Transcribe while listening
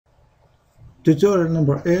tutorial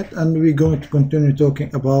number 8, and we're going to continue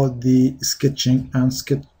talking about the sketching and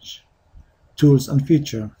sketch tools and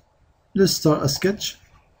feature. Let's start a sketch,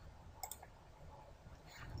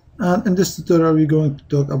 and in this tutorial we're going to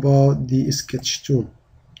talk about the sketch tool.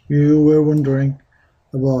 You were wondering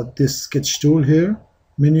about this sketch tool here,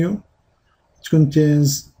 menu. It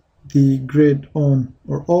contains the grid on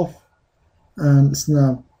or off, and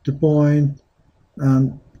snap to point,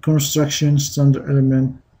 and construction, standard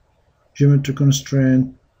element, geometry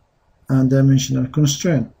constraint, and dimensional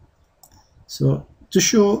constraint. So to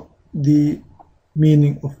show the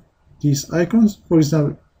meaning of these icons, for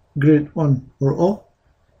example, grid on or off,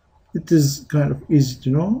 it is kind of easy to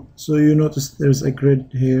know. So you notice there's a grid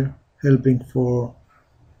here helping for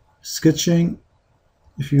sketching.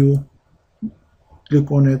 If you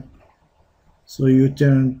click on it, so you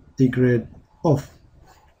turn the grid off,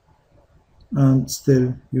 and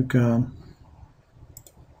still you can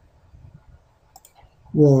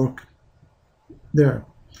work there.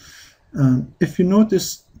 And if you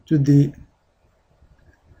notice to the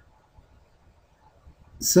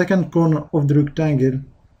second corner of the rectangle,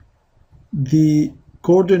 the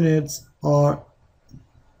coordinates are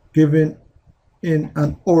given in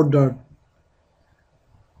an ordered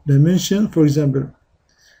dimension. For example,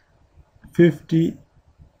 50,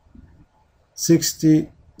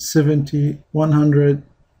 60, 70, 100,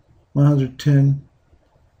 110,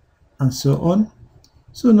 and so on.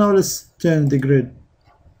 So now let's turn the grid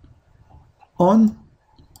on,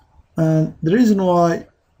 and the reason why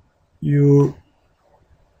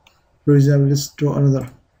for example, let's draw another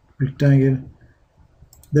rectangle.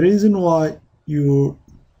 The reason why your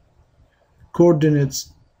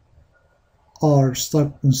coordinates are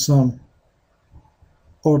stuck on some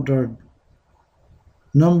ordered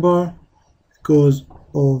number because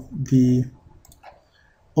of the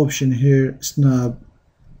option here, snap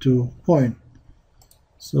to point.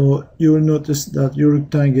 So you will notice that your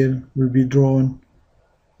rectangle will be drawn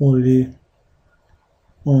only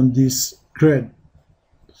on this grid.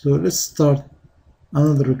 So let's start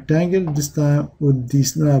another rectangle, this time with the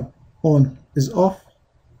snap on is off,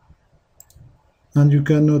 and you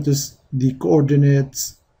can notice the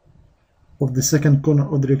coordinates of the second corner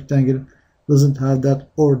of the rectangle doesn't have that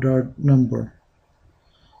ordered number.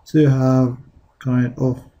 So you have kind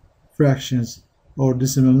of fractions or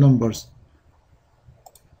decimal numbers.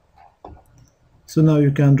 So now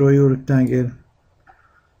you can draw your rectangle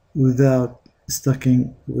without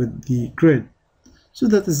sticking with the grid. So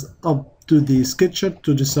that is up to the sketcher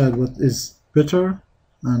to decide what is better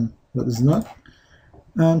and what is not.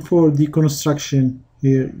 And for the construction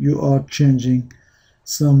here, you are changing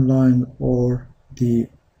some line or the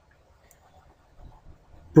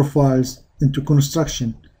profiles into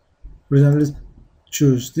construction. For example, let's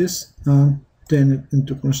choose this and turn it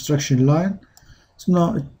into construction line. So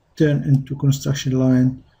now it turned into construction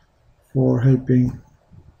line for helping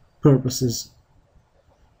purposes,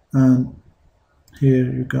 and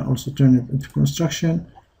here you can also turn it into construction,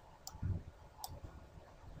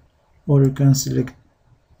 or you can select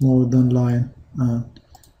more than line and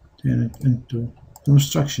turn it into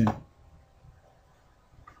construction.